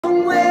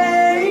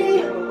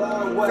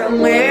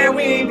from where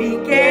we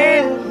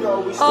began.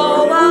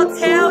 Oh, I'll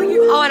tell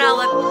you. Oh, and I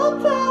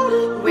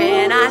love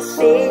when I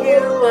see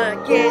you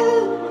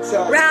again.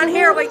 Round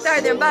here we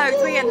throw them bows.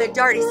 We in the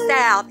dirty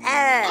South.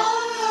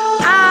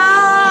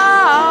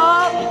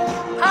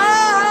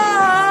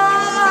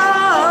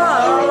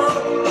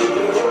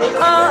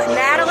 Oh,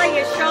 Natalie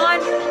and Sean.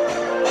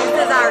 This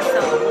is our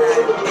song,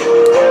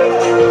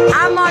 though.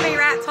 I'm Mommy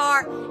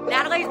Raptar.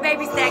 Natalie's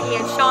Baby Stacky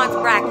and Sean's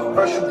Bracket.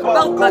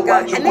 Both Bucko.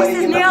 And this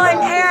is Neil and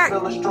Eric.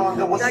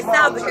 The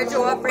sound because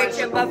you're a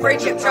friendship, but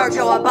friendship shows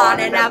you a bond,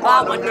 and that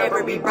bond will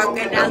never be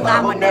broken, and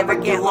that will never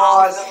get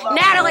lost.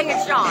 Natalie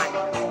and Sean,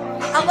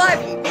 I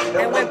love you.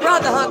 And when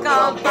brotherhood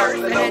comes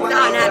first, and it's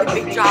not had to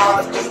be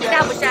jobs,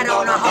 establish that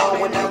on our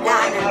own and no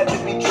dining.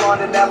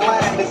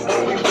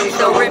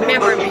 So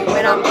remember me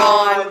when I'm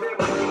gone.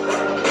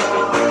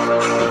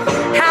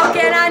 How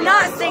can I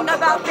not sing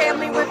about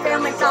family when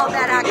family's all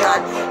that I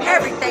got?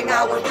 Everything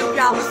I would do,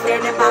 y'all was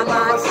standing by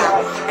my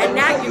side. And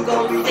now you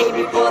gon' see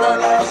me for the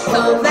love.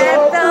 So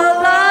let the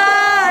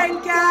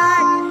line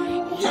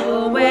guide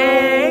your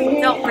way.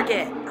 Don't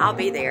forget, I'll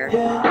be there.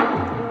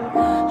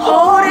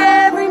 Hold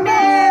every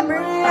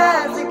memory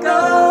as it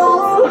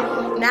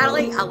goes.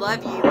 Natalie, I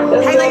love you.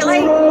 Hey,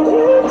 Lily.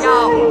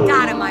 Y'all,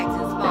 Dynamite's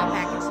in small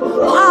package.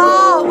 Will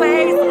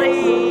always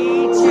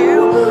lead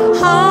you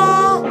home.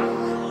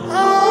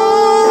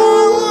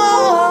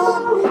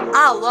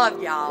 I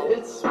love y'all.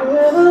 It's been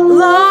a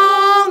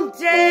long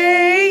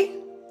day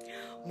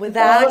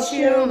without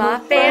you, my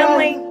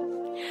family.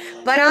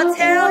 But I'll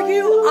tell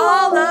you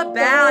all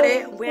about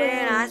it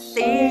when I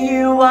see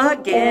you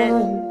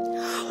again.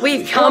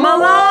 We've come a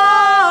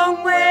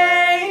long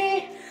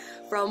way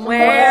from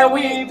where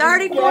we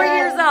 34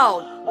 years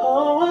old.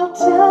 Oh, I'll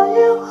tell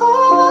you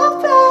all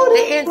about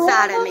it. The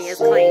inside of me is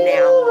clean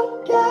now.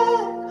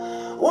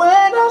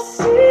 When I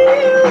see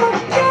you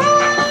again.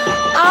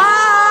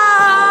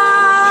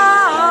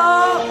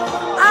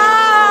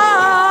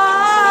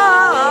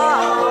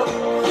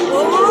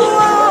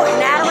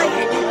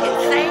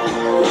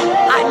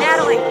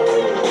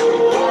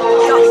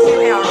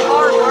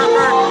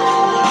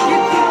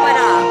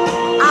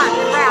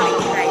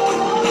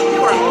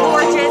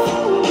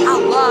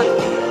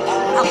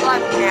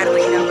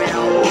 Natalie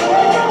Noel.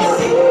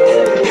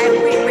 And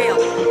we will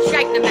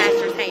shake the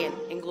Master's hand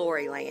in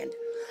Glory Land.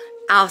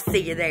 I'll see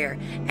you there.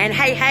 And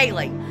hey,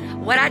 Haley,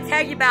 what I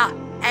tell you about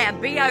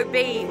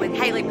B.O.B. with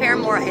Haley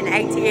Paramore and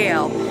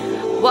ATL,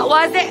 what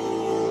was it?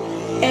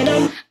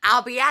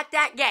 I'll be at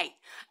that gate.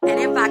 And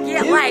if I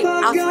get late,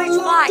 I'll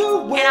switch flights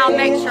and I'll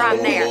make sure I'm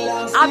there.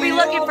 I'll be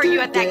looking for you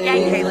at that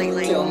gate, Haley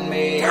Lee.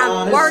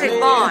 Word is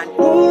bond.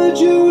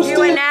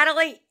 You and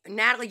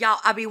Natalie, y'all,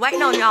 I'll be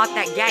waiting on y'all at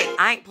that gate.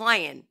 I ain't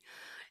playing.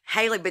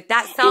 Haley, but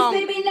that song,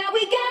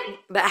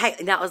 but hey,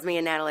 that was me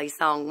and Natalie's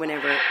song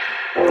whenever,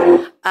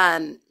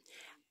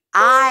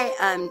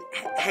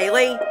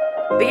 Haley,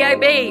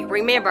 B.O.B.,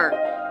 remember,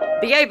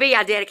 B.O.B.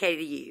 I dedicated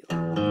to you.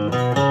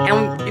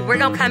 And we're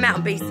going to come out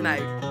in beast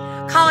mode.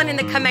 Calling in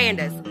the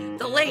Commanders,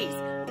 the Lees,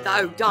 the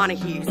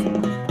O'Donohues.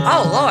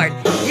 Oh, Lord,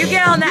 you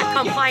get on that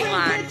complaint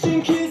line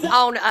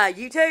on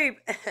YouTube,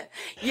 and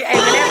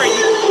whenever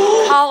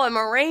you call a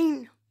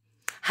Marine,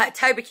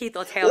 Toby Keith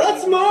will tell you.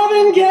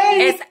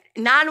 It's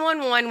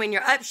 911 when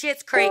you're up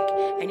Schitt's Creek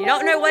and you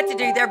don't know what to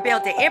do. They're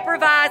built to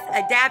improvise,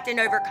 adapt,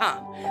 and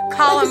overcome.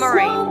 Call a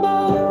Marine.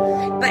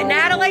 But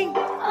Natalie,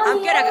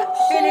 I'm going to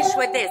finish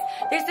with this.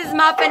 This is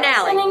my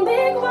finale.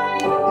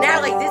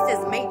 Natalie, this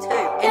is me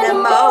too. In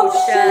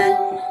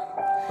emotion.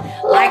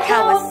 Like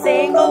how a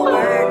single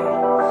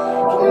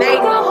word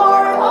made my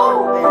heart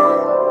open.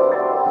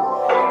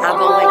 I've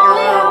only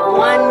got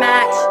one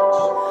match,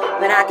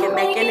 but I can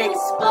make an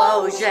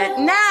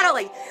explosion.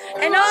 Natalie,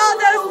 and all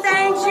those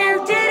things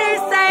you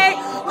didn't say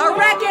are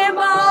wrecking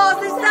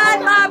balls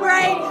inside my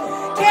brain.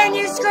 Can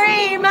you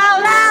scream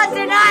out loud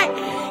tonight?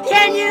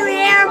 Can you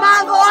hear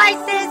my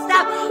voice and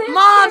stuff?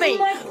 Mommy,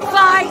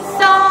 fight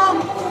song.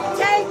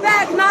 Take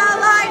back my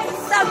life,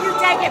 so you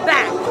take it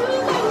back.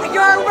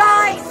 You're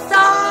right,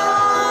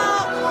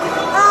 song.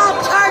 Oh,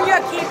 turn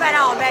your keep it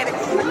on, baby.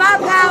 My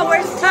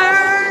power's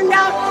turned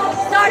on.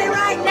 Starting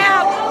right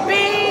now.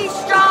 Be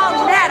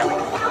strong, Natalie.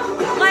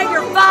 Play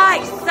your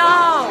fight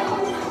song.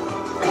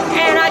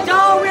 And I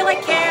don't really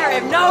care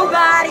if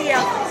nobody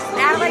else.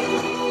 Natalie,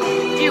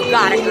 you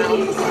got it, girl.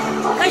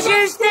 Cause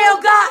you still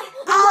got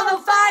all the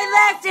fight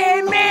left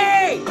in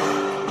me.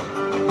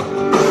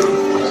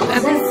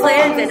 I've been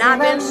slipped and I've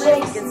been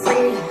making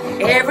sleep.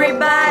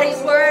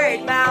 Everybody's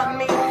worried about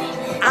me.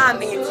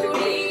 I'm in too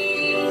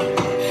deep.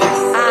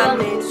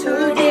 I'm in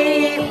too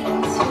deep.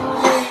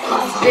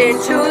 It's been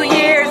 2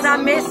 years, I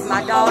miss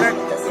my daughter.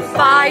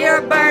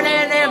 Fire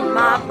burning in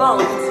my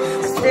bones.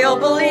 I still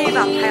believe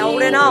I'm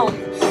holding on.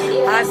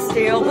 I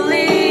still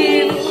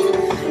believe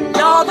in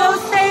all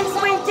those things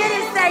we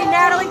didn't say,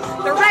 Natalie.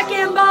 The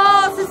wrecking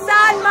balls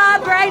inside my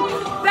brain.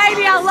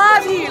 Baby, I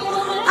love you.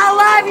 I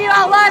love you.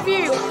 I love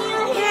you.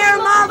 Hear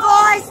my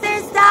voice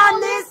this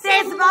time. This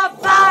is my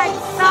fight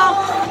song.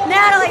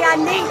 Natalie, I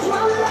need you.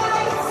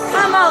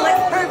 Come on, let's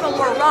prove them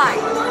we're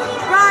right.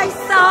 Right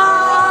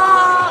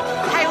song.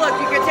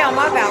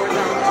 my power's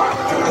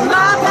on.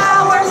 My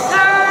power's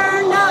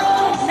turned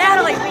up.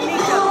 Natalie, we need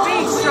to be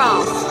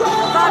strong.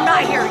 If I'm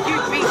not here, you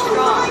be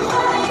strong.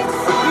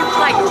 You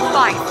play your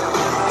fight.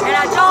 And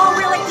I don't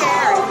really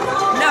care.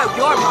 No,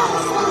 your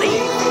mama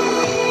believes.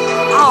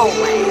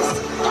 Always.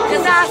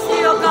 Because I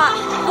still got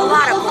a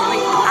lot of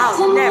belief.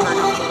 I'll never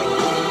not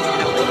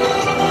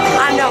believe.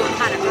 I know what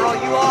kind of girl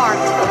you are.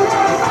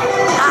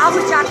 I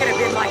wish I could have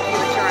been like you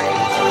at your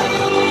age.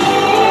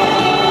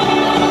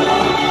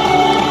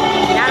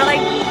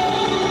 Natalie,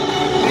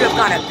 you have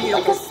got a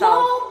beautiful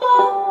soul.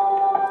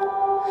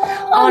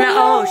 On an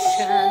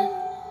ocean,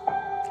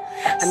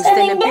 I'm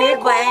sending big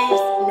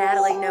waves.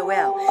 Natalie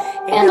Noel,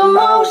 in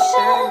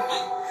emotion.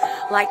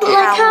 Like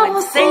how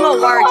one single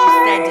word you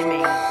said to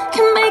me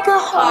can make a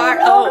heart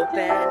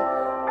open.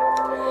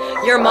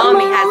 Your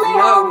mommy has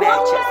no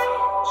matches.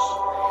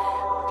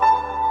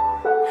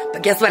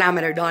 But guess what? I'm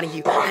at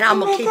O'Donoghue, and I'm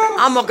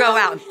gonna go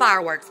out in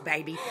fireworks,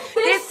 baby.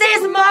 This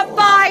is my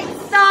fight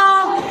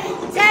song.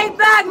 Take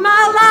back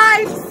my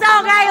life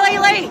song, Haley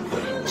Lee.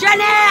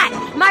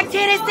 Jeanette, my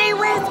Tennessee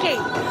whiskey.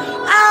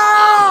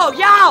 Oh,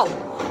 y'all,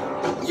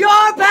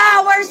 your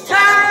power's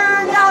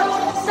turned on.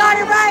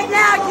 Starting right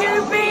now,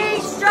 you be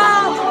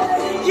strong.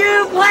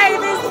 You play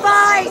this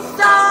fight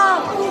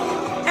song.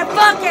 And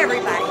fuck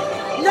everybody.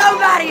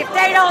 Nobody, if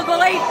they don't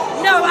believe,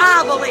 no,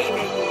 I believe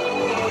it.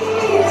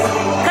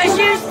 Cause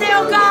you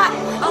still got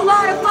a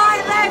lot of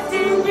fight left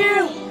in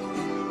you.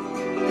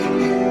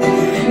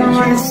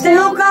 You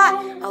still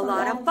got a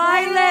lot of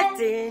fight left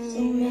in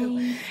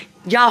you.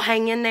 Y'all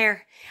hang in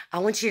there. I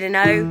want you to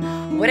know,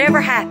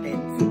 whatever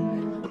happens,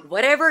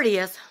 whatever it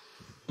is,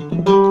 I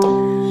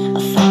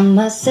find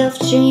myself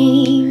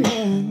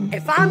dreaming.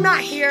 if I'm not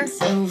here,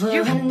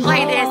 you can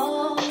play this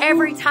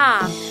every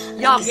time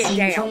y'all get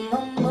down.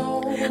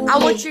 I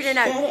want you to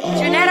know,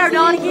 Jeanette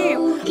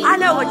O'Donoghue, I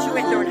know what you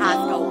went through in high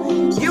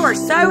school. You are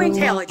so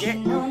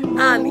intelligent.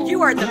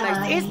 You are the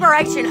most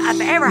inspiration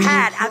I've ever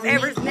had. I've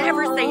never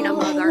seen a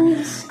mother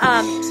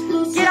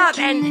get up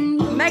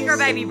and make her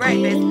baby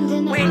breakfast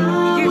when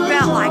you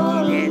felt like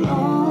you did.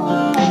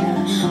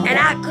 And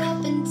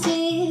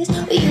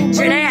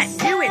Jeanette,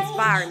 you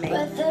inspire me.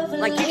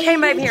 Like, you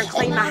came over here and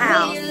cleaned my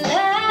house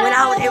when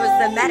it was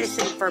the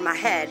medicine for my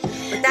head.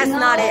 But that's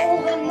not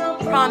it.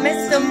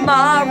 Promise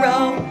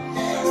tomorrow.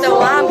 So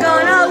I'm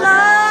gonna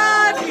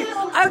love you.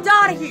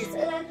 O'Donoghue,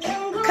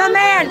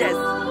 Commanders,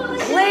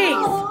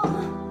 please.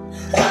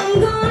 I'm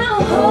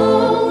gonna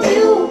hold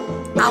you.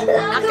 Like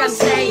I'm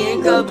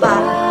saying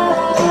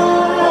goodbye.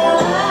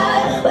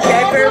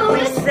 Whatever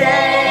we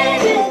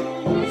say,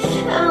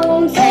 I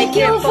won't take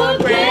you for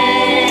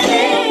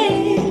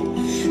granted.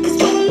 'Cause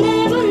we'll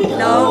never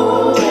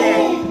know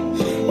that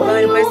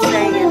what we're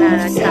saying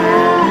at a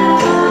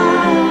time.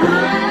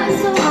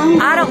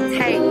 I don't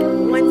take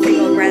one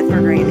single breath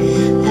for granted.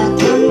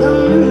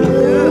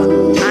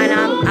 And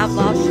I've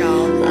lost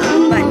y'all,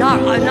 but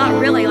not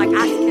really. Like,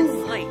 I can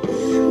sleep,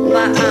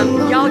 but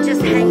y'all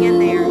just hang in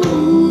there,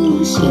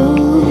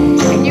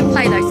 and you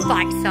play those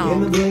fight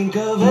songs. And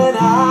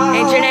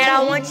Jeanette,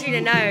 I want you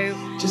to know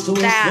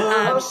that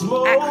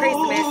at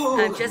Christmas,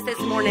 just this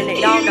morning,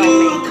 it dawned on me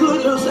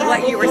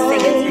what you were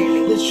singing to me.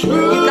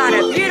 You've got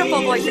a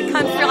beautiful voice that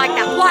comes through like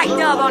that white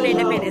dove on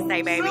Independence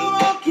Day, baby.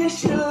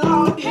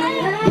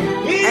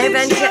 Hey,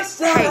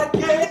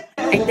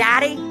 and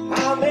Daddy,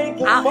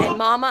 and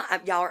Mama,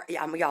 y'all are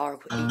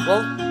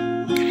equal.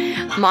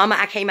 Mama,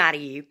 I came out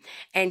of you.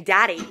 And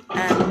Daddy,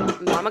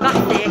 Mama got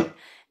sick.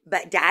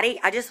 But Daddy,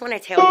 I just want to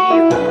tell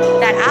you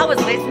that I was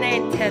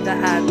listening to the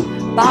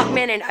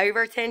Bachman and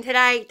Overton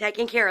today,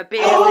 taking care of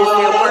business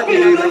and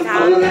working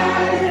overtime.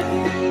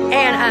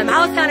 And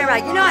I was telling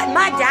everybody, you know what,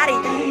 my daddy,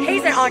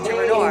 he's an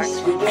entrepreneur.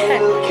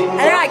 And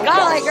they're like,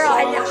 golly girl,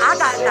 and I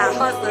got that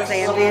hustler's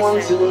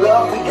ambition.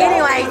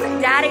 Anyways,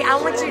 Daddy, I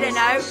want you to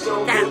know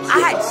that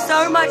I had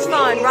so much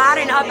fun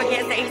riding up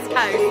against the East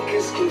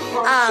Coast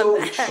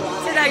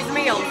to those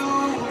meals.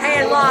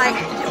 And like,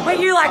 when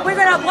you like, we're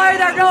gonna blow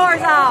their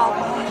doors off.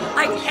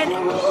 Like, and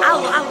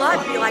I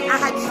love you. Like, I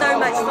had so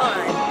much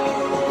fun.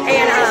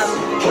 And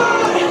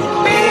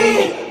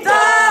be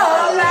the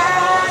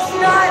last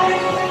night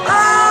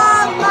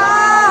of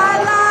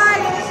my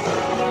life.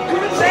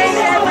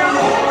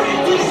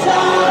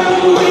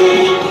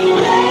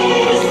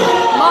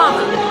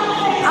 Mama,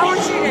 I want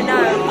you to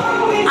know,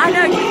 I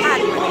know you had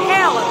a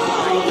hell of a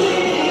life.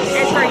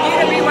 And for you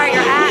to be where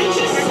you're at,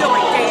 you're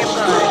doing damn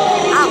good.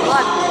 I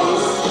love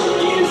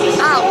you.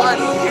 I love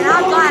you. And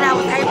I'm glad I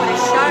was able to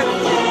show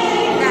you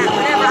that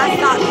whenever I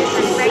stop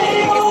disrespecting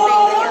you, just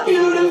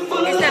being there.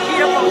 It's a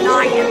beautiful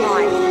night in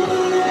life.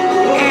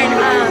 And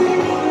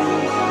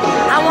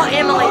I want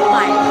Emily to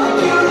play.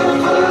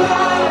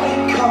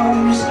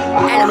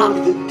 And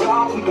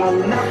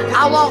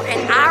I want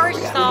an Irish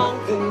song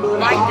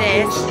like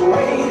this.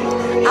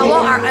 I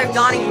want our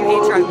O'Donoghue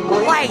intro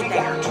played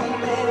there.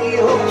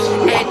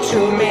 And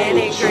too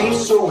many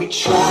dreams. And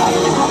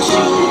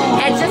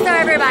just so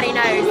everybody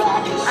knows,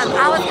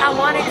 I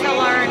wanted to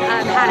learn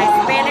how to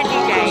spin a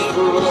DJ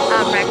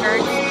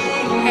record,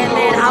 and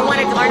then I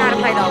wanted to learn how to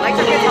play the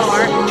electric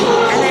guitar,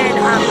 and then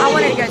I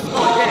wanted to go to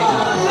school too.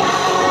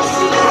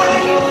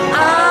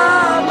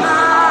 Oh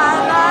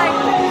my life.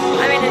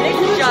 I mean, and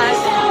this is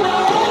just,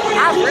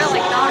 I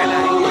really thought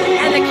about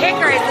it. And the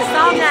kicker is the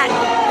song that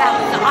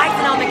was the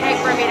icing on the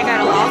cake for me to go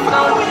to law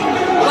school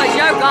was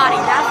Yo Gotti,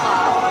 That's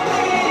Love.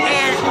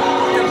 And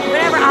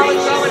whenever I was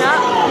growing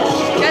up,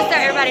 just so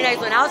everybody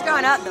knows, when I was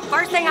growing up, the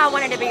first thing I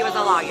wanted to be was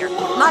a lawyer.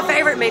 My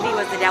favorite movie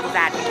was The Devil's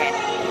Advocate.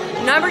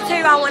 Number 2,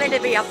 I wanted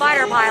to be a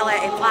fighter pilot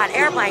and fly an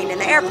airplane in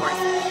the Air Force.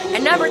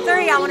 And number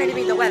 3, I wanted to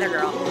be the weather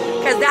girl.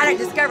 Because down at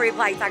Discovery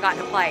Place, I got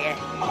to play it.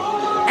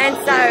 And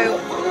so,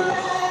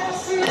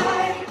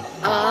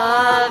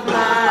 of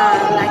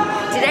my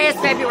life. Today is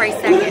February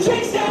 2nd.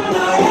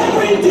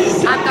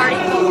 I'm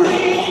 34.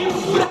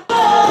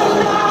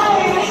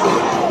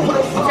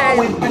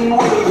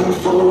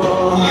 So,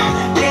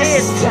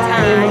 this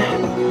time.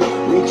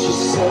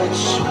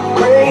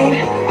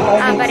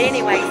 But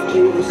anyways,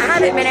 I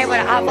haven't been able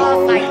to, I've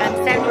lost like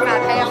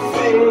 75 pounds.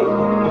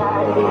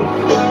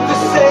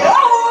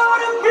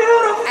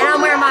 And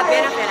I'm wearing my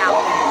benefit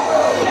outfit.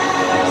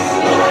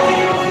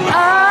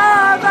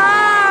 Oh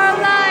my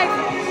life.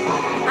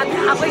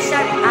 I wish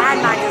I had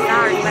my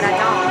desires, but I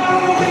don't.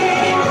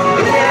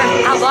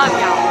 I love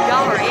y'all.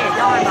 Y'all are it.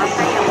 Y'all are my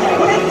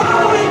family.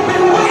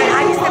 And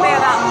I used to be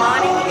about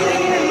money and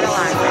didn't even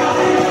realize it.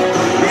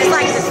 It's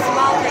like the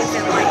small things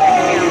in life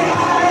that count.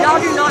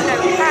 Y'all do not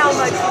know how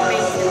much you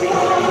mean to me.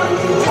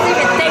 Just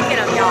even thinking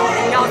of y'all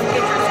and y'all's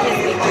pictures gives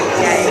me good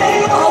day.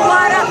 Oh,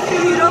 what a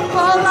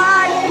beautiful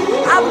life.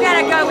 I'm going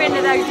to go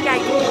into those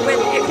gates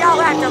with, if y'all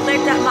have to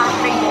lift up my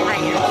feeble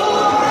hands.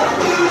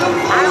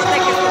 I don't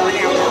think it's going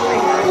out that way.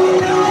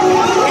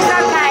 It's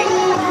okay.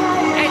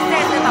 It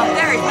says in the,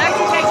 there is no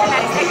temptation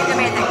that is taken to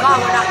man that God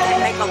will not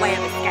make a way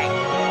of escape.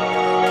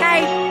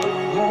 Okay?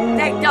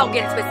 Don't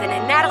get it twisted.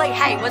 And Natalie,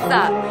 hey, what's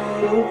up?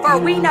 For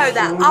we know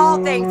that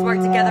all things work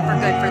together for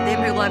good for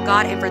them who love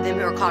God and for them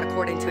who are called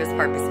according to his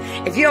purpose.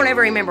 If you don't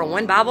ever remember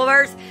one Bible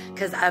verse,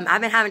 because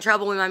I've been having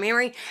trouble with my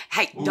memory,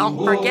 hey,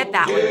 don't forget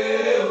that one.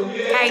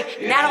 Okay?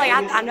 Natalie,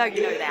 I know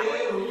you know that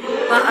one.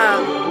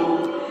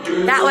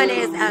 But that one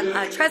is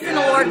trust in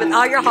the Lord with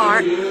all your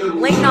heart.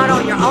 Lean not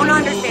on your own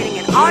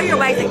understanding. In all your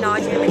ways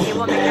acknowledge him and he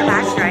will make your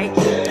path straight.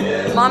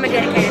 Mama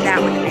dedicated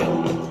that one to me.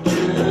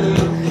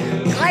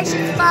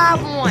 Galatians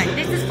 5:1.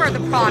 This is for the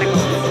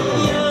prodigals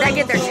that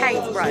get their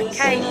chains broke,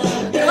 okay?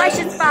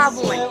 Galatians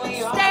 5:1.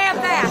 Stand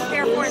fast,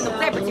 therefore, in the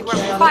liberty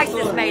where Christ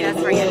has made us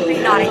free, and be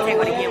not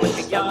entangled again with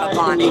the yoke of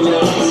bondage.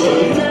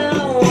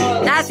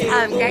 That's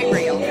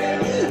Gabriel.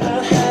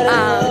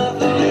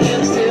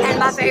 And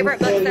my favorite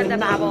books of the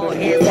Bible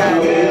is,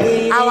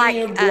 I like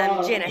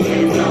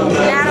Genesis.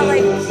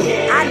 Natalie,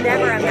 I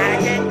never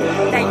imagined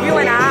that you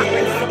and I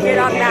would get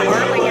up that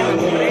early in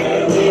the morning.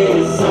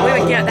 We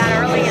would get up that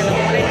early in the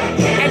morning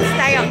and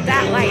stay up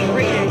that late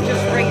reading,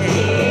 just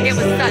reading. It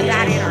was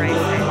that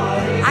interesting.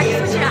 I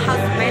just wish you know how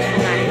special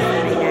that is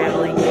to me,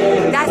 Natalie.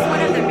 That's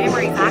one of the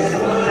memories I can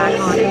look back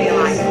on and be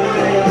like,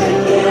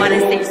 want to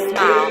see you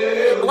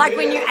smile. Like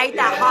when you ate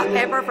that hot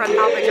pepper from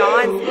Papa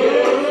John's.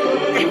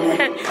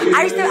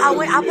 I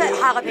put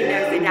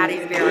jalapenos in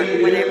Daddy's beer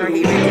whenever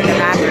he went to the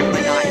bathroom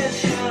one night.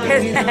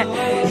 Because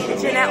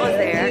Jeanette was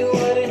there.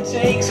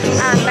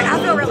 But I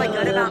feel really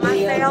good about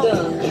myself.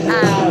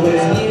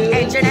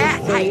 And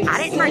Jeanette, hey, I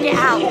didn't forget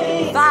how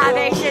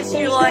vivacious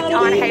you looked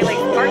on Haley's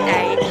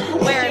birthday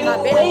wearing my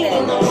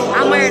benefit.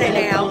 I'm wearing it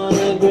now.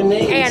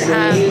 And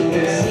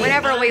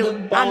whenever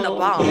I'm the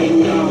bomb.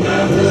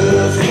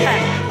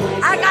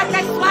 I got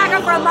that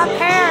swagger from my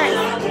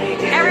parents.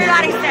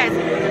 Everybody says,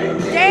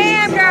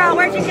 damn girl,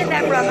 where'd you get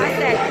that from? I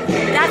said,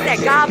 that's that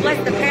God bless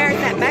the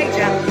parents that made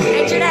you.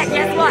 And Jeanette,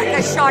 guess what?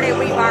 Because shorty,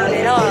 we burned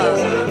it up.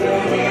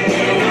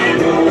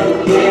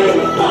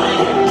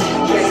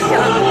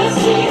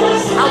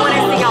 I want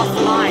to see y'all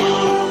smile.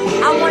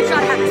 I want y'all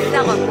to have a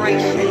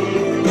celebration.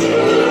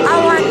 I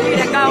want you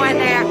to go in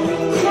there,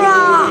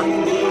 cry.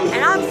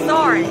 And I'm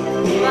sorry,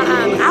 but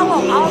I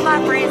want all my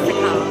friends to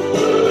come.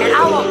 And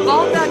I want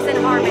Gold Ducks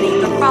in Harmony,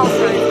 the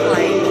Crossroads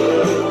play.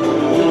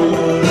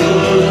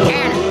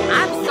 And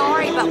I'm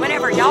sorry, but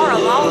whenever y'all are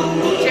alone,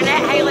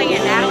 Jeanette, Haley,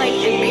 and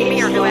Natalie, and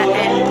Mimi, or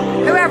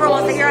whoever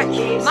wants to hear it,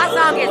 my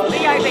song is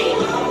B.O.B.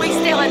 We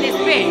still in this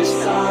bitch.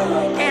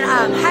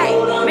 And hey,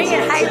 me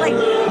and Haley,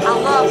 I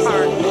love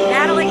her.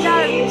 Natalie,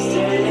 go.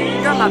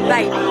 You're my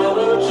baby.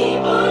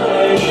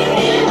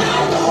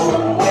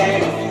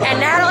 And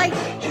Natalie,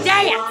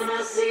 dance.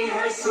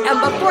 And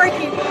before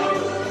you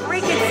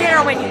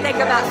reconsider when you think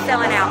about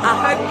selling out, I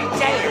hope you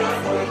dance.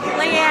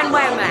 Leanne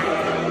Womack,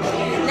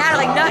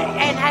 Natalie,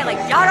 and Haley,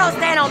 y'all don't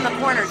stand on the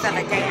corners of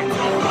a dance.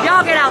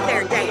 Y'all get out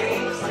there and dance.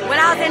 When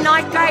I was in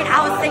 9th grade,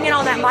 I was singing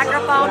on that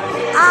microphone.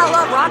 I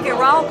love rock and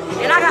roll,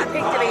 and I got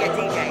picked to be a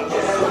DJ.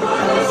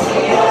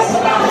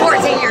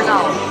 14 years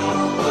old.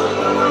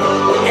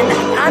 And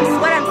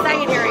what I'm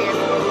saying here is,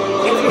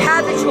 if you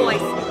have the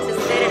choice to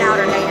sit it out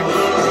or dance,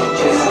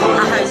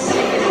 I hope you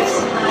do.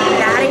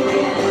 Daddy,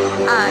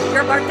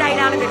 your birthday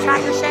down in the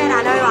tractor shed,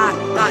 I know I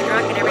got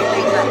drunk and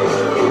everything, but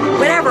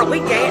whenever we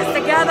danced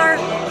together,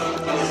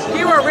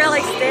 you were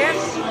really stiff.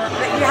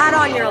 but you had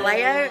on your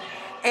Leo,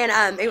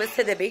 and it was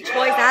to the Beach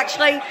Boys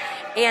actually,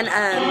 and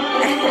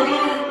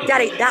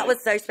Daddy, that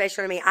was so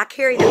special to me. I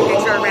carry the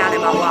picture around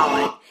in my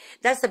wallet.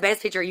 That's the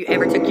best picture you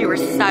ever took. You were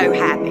so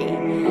happy.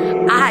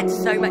 I had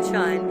so much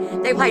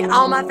fun. They played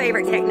all my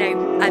favorite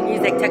techno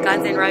music to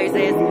Guns N'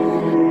 Roses.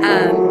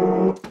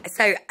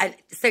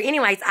 So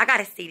anyways, I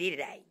got a CD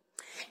today.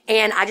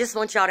 And I just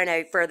want y'all to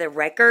know, for the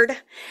record,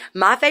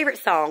 my favorite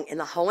song in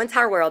the whole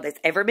entire world that's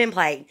ever been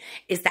played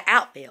is The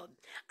Outfield.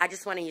 I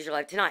Just Want to Use Your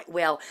Love Tonight.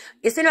 Well,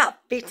 it's been about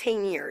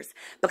 15 years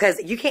because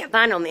you can't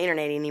find it on the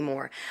internet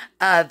anymore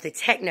of the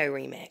techno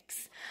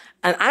remix.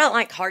 I don't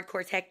like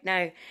hardcore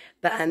techno,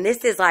 but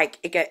this is like,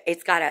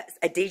 it's got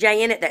a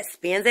DJ in it that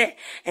spins it,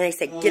 and they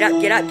say, get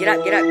up, get up, get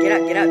up, get up, get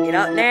up, get up, get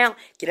up now,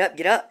 get up,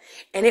 get up.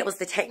 And it was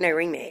the techno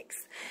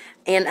remix.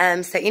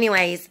 And so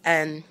anyways,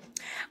 when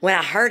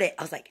I heard it,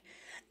 I was like,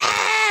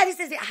 this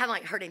is it. I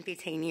haven't heard it in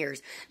 15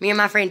 years. Me and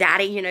my friend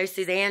Daddy, you know,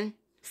 Susie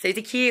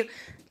Q,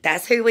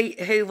 that's who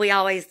we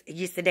always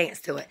used to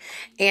dance to it.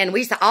 And we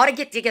used to all to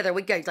get together.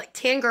 We'd go like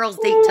 10 girls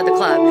deep to the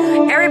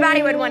club.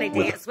 Everybody would want to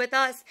dance with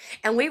us,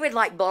 and we would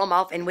like blow them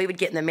off, and we would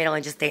get in the middle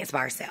and just dance by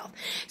ourselves.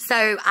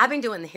 So I've been doing the